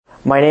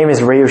My name is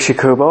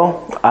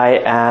Ushikubo.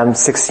 I am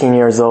 16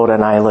 years old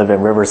and I live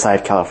in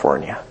Riverside,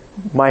 California.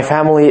 My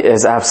family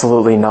is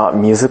absolutely not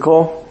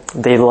musical.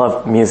 They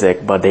love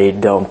music, but they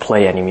don't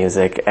play any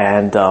music.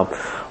 And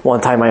one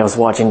time I was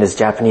watching this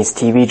Japanese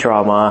TV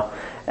drama,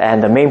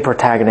 and the main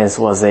protagonist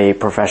was a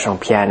professional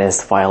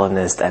pianist,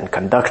 violinist, and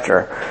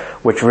conductor,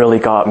 which really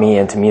got me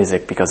into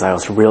music because I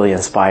was really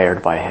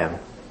inspired by him.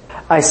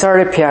 I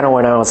started piano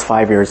when I was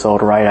 5 years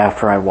old, right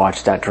after I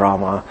watched that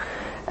drama.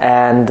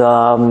 And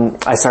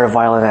I started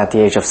violin at the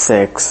age of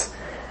 6.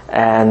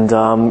 And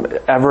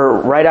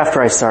right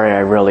after I started, I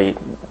really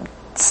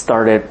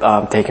started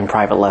taking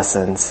private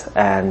lessons,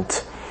 and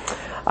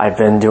I've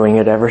been doing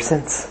it ever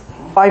since.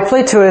 I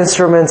play 2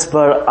 instruments,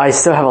 but I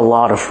still have a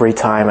lot of free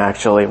time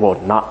actually.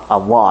 Well, not a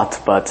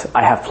lot, but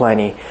I have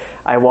plenty.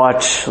 I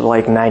watch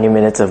like 90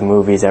 minutes of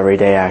movies every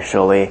day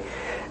actually.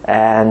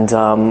 And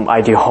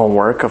I do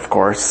homework, of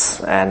course,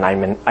 and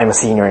I'm a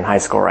senior in high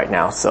school right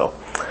now, so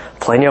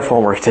plenty of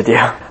homework to do.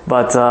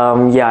 But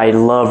yeah, I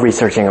love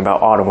researching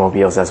about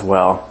automobiles as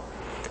well.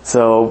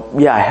 So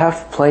yeah, I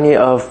have plenty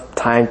of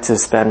time to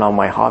spend on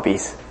my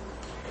hobbies.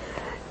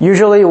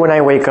 Usually when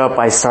I wake up,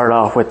 I start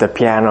off with the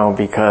piano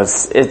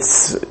because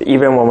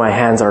even when my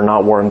hands are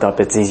not warmed up,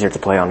 it's easier to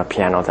play on the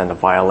piano than the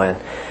violin.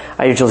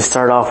 I usually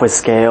start off with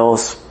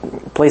scales,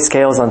 play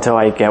scales until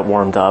I get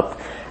warmed up,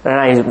 and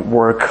I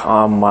work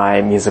on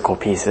my musical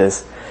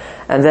pieces.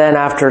 And then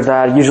after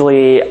that,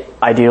 usually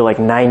I do like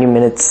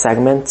 90-minute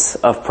segments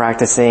of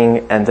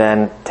practicing and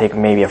then take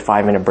maybe a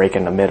 5-minute break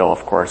in the middle,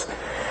 of course.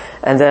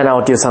 And then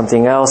I'll do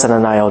something else, and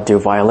then I'll do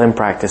violin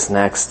practice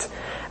next.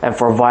 And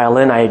for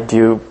violin, I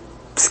do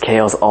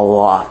scales a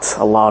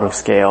lot of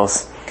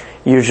scales.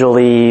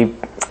 Usually,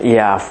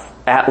 yeah,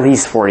 at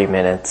least 40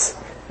 minutes.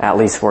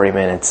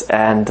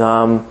 And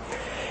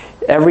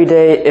every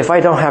day, if I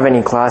don't have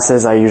any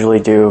classes, I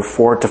usually do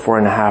 4 to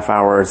 4.5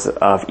 hours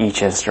of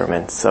each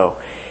instrument. So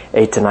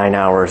 8 to 9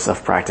 hours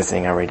of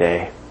practicing every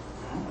day.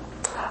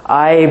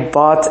 I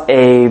bought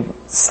a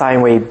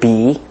Steinway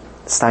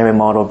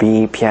Model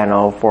B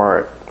piano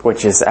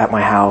which is at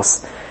my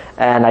house.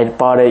 And I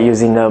bought it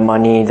using the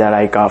money that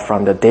I got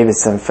from the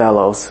Davidson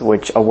Fellows,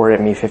 which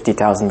awarded me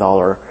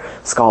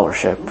 $50,000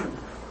 scholarship.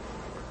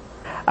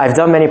 I've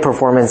done many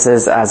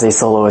performances as a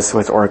soloist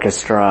with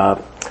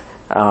orchestra,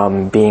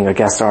 being a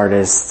guest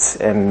artist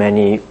in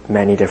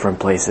many different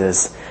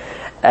places.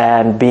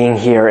 And being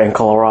here in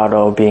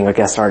Colorado, being a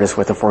guest artist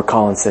with the Fort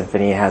Collins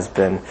Symphony has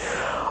been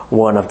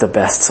one of the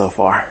best so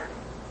far.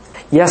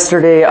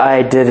 Yesterday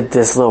I did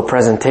this little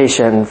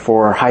presentation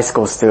for high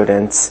school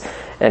students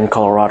in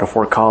Colorado,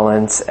 Fort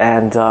Collins,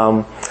 and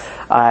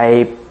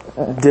I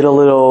did a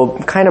little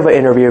kind of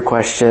interview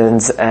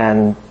questions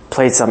and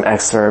played some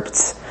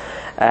excerpts,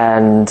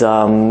 and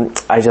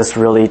I just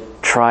really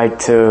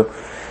tried to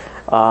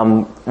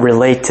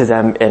relate to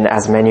them in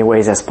as many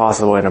ways as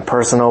possible, in a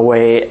personal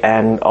way,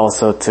 and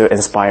also to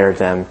inspire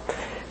them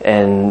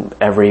in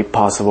every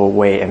possible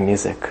way in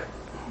music.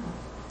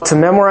 To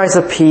memorize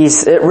a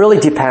piece, it really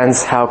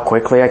depends how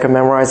quickly I can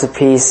memorize a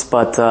piece,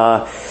 but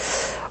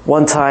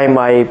one time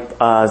I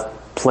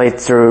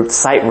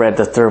sight read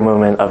the third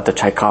movement of the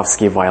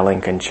Tchaikovsky Violin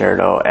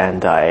Concerto,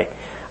 and I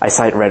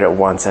sight read it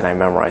once and I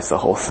memorized the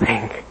whole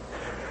thing.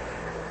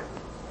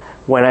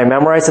 When I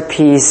memorize a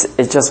piece,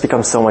 it just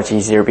becomes so much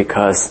easier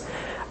because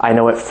I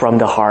know it from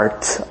the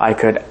heart. I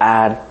could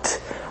add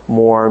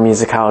more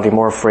musicality,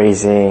 more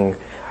phrasing,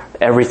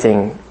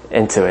 everything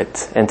into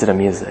the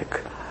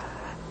music.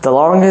 The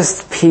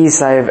longest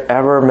piece I've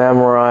ever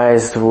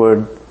memorized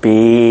would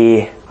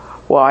be,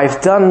 well,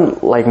 I've done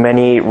like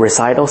many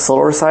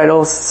solo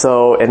recitals,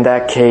 so in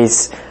that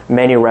case,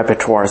 many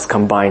repertoires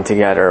combined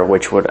together,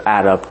 which would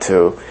add up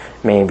to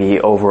maybe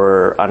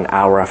over an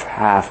hour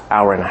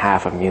and a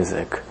half of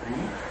music.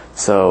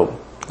 So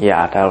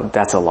yeah,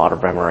 that's a lot of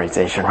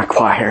memorization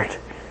required.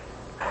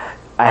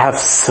 I have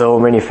so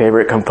many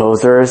favorite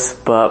composers,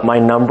 but my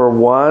number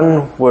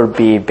one would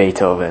be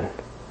Beethoven.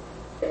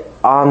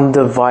 On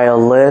the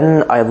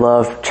violin, I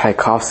love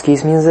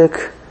Tchaikovsky's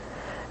music,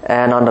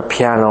 and on the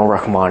piano,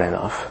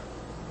 Rachmaninoff.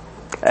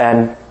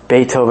 And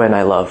Beethoven,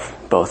 I love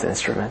both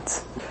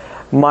instruments.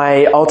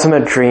 My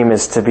ultimate dream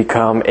is to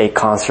become a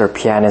concert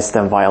pianist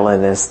and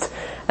violinist,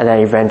 and then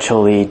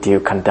eventually do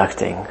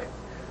conducting.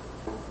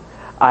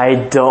 I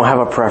don't have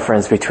a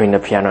preference between the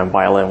piano and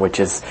violin, which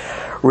is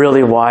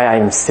really why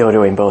I'm still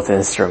doing both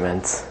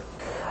instruments.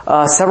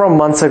 Several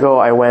months ago,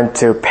 I went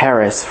to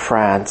Paris,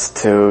 France,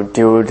 to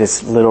do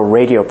this little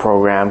radio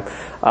program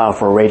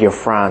for Radio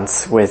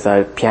France with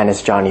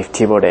pianist Jean-Yves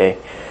Thibaudet,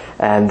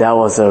 and that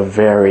was a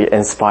very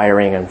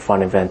inspiring and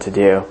fun event to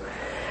do.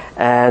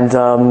 And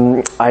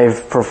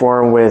I've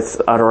performed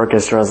with other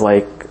orchestras,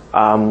 like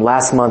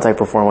last month I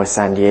performed with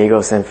San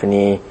Diego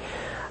Symphony.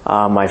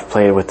 I've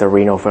played with the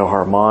Reno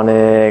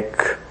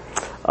Philharmonic.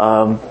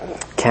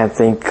 Can't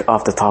think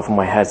off the top of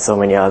my head so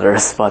many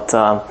others, but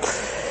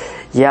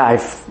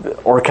yeah,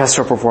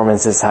 orchestral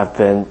performances have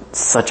been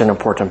such an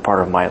important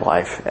part of my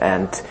life,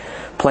 and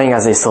playing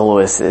as a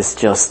soloist is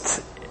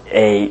just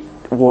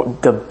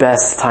the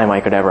best time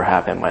I could ever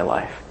have in my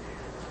life.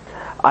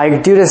 I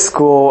do this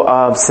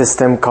school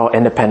system called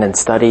independent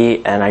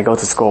study, and I go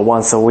to school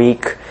once a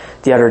week.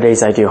 The other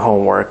days I do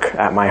homework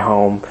at my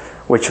home,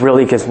 which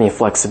really gives me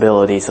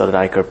flexibility so that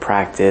I could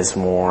practice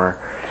more.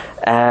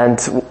 And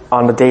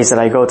on the days that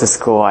I go to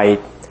school, I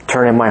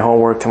turn in my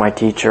homework to my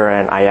teacher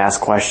and I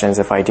ask questions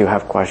if I do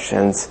have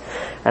questions,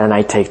 and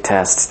I take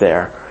tests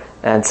there.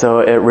 And so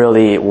it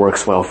really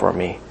works well for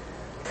me.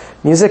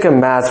 Music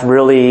and math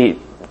really,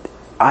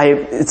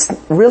 it's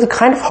really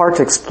kind of hard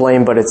to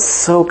explain, but it's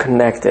so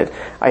connected.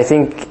 I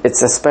think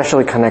it's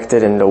especially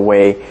connected in the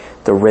way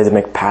the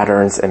rhythmic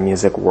patterns and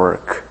music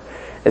work.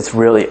 It's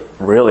really,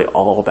 really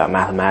all about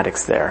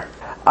mathematics there.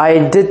 I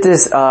did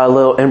this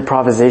little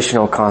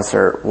improvisational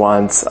concert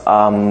once.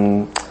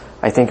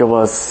 I think it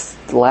was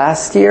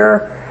last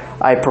year.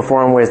 I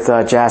performed with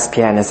jazz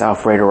pianist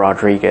Alfredo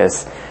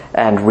Rodriguez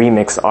and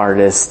remix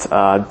artist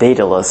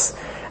Daedalus.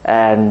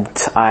 And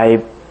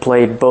I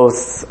played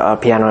both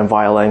piano and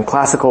violin,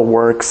 classical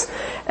works,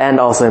 and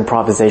also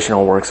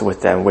improvisational works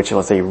with them, which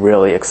was a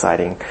really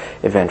exciting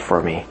event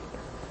for me.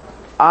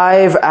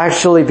 I've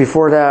actually,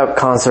 before that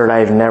concert,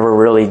 I've never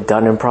really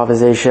done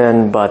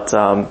improvisation, but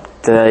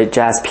the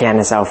jazz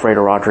pianist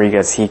Alfredo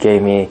Rodriguez, he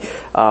gave me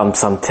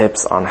some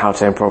tips on how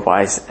to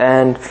improvise,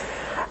 and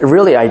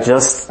really I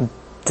just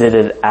did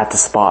it at the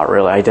spot,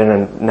 really. I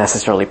didn't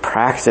necessarily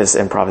practice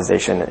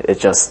improvisation.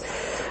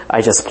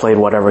 I just played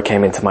whatever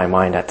came into my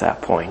mind at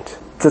that point.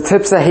 The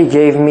tips that he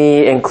gave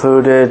me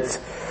included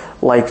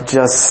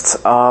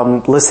just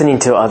listening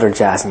to other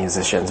jazz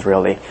musicians,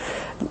 really,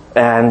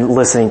 and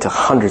listening to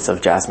hundreds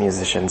of jazz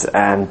musicians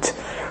and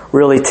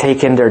really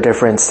take in their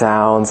different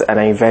sounds and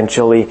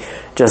eventually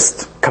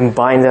just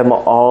combine them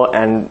all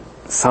and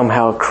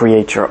somehow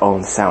create your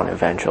own sound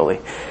eventually.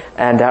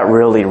 And that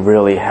really,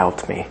 really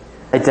helped me.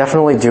 I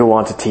definitely do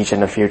want to teach in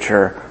the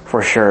future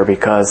for sure,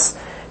 because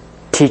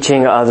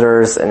teaching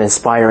others and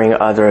inspiring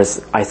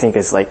others, I think,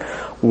 is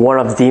one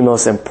of the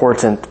most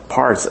important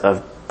parts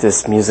of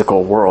this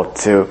musical world,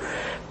 to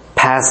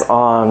pass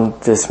on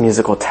this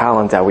musical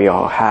talent that we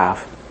all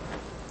have.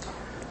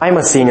 I'm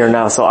a senior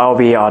now, so I'll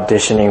be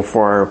auditioning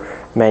for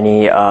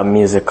many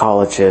music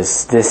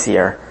colleges this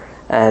year,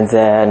 and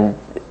then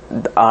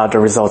the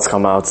results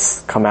come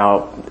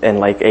out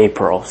in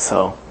April,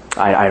 so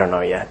I don't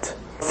know yet.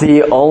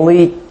 The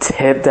only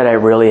tip that I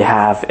really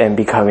have in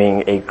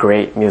becoming a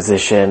great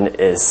musician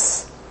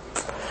is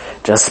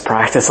just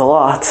practice a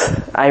lot.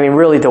 I mean,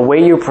 really, the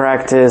way you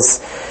practice,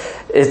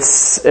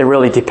 it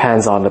really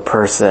depends on the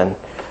person.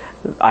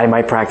 I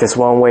might practice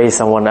one way,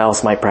 someone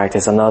else might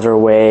practice another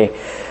way.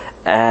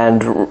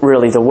 And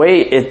really, the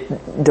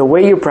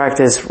way you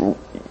practice,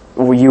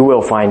 you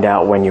will find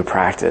out when you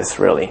practice,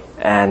 really.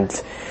 And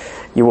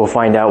you will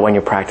find out when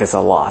you practice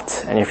a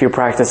lot. And if you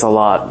practice a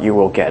lot, you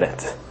will get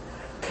it.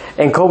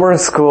 In Coburn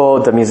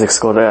School, the music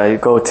school that I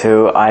go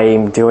to,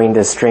 I'm doing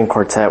this string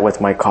quartet with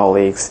my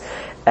colleagues.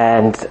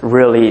 And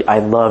really, I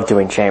love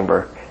doing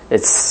chamber.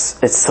 It's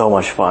so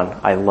much fun.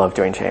 I love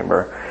doing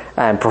chamber.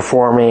 And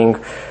performing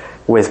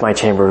with my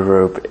chamber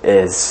group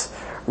is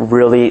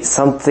really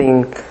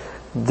something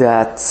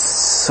that's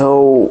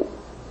so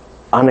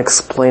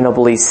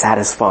unexplainably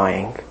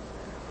satisfying,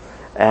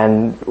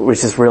 and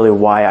which is really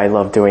why I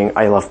love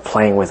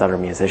playing with other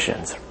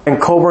musicians. In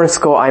Coburn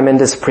School, I'm in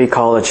this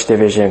pre-college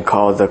division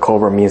called the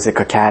Coburn Music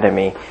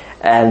Academy,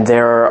 and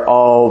they're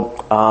all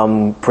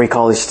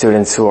pre-college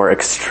students who are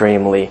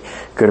extremely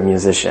good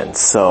musicians.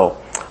 So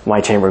my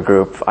chamber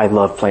group, I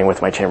love playing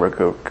with my chamber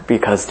group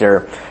because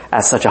they're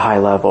at such a high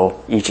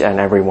level, each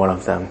and every one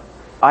of them.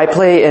 I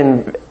play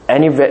in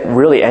any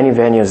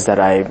venues that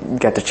I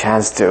get the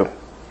chance to.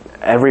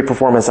 Every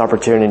performance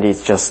opportunity,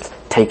 just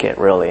take it,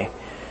 really.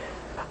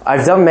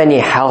 I've done many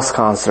house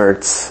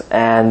concerts,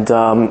 and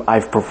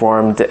I've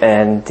performed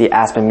in the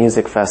Aspen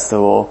Music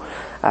Festival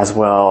as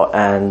well,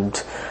 and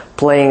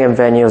playing in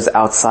venues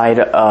outside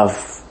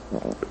of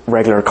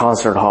regular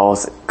concert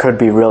halls could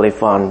be really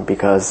fun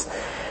because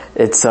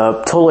it's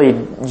a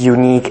totally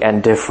unique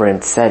and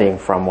different setting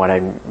from what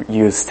I'm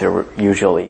used to usually.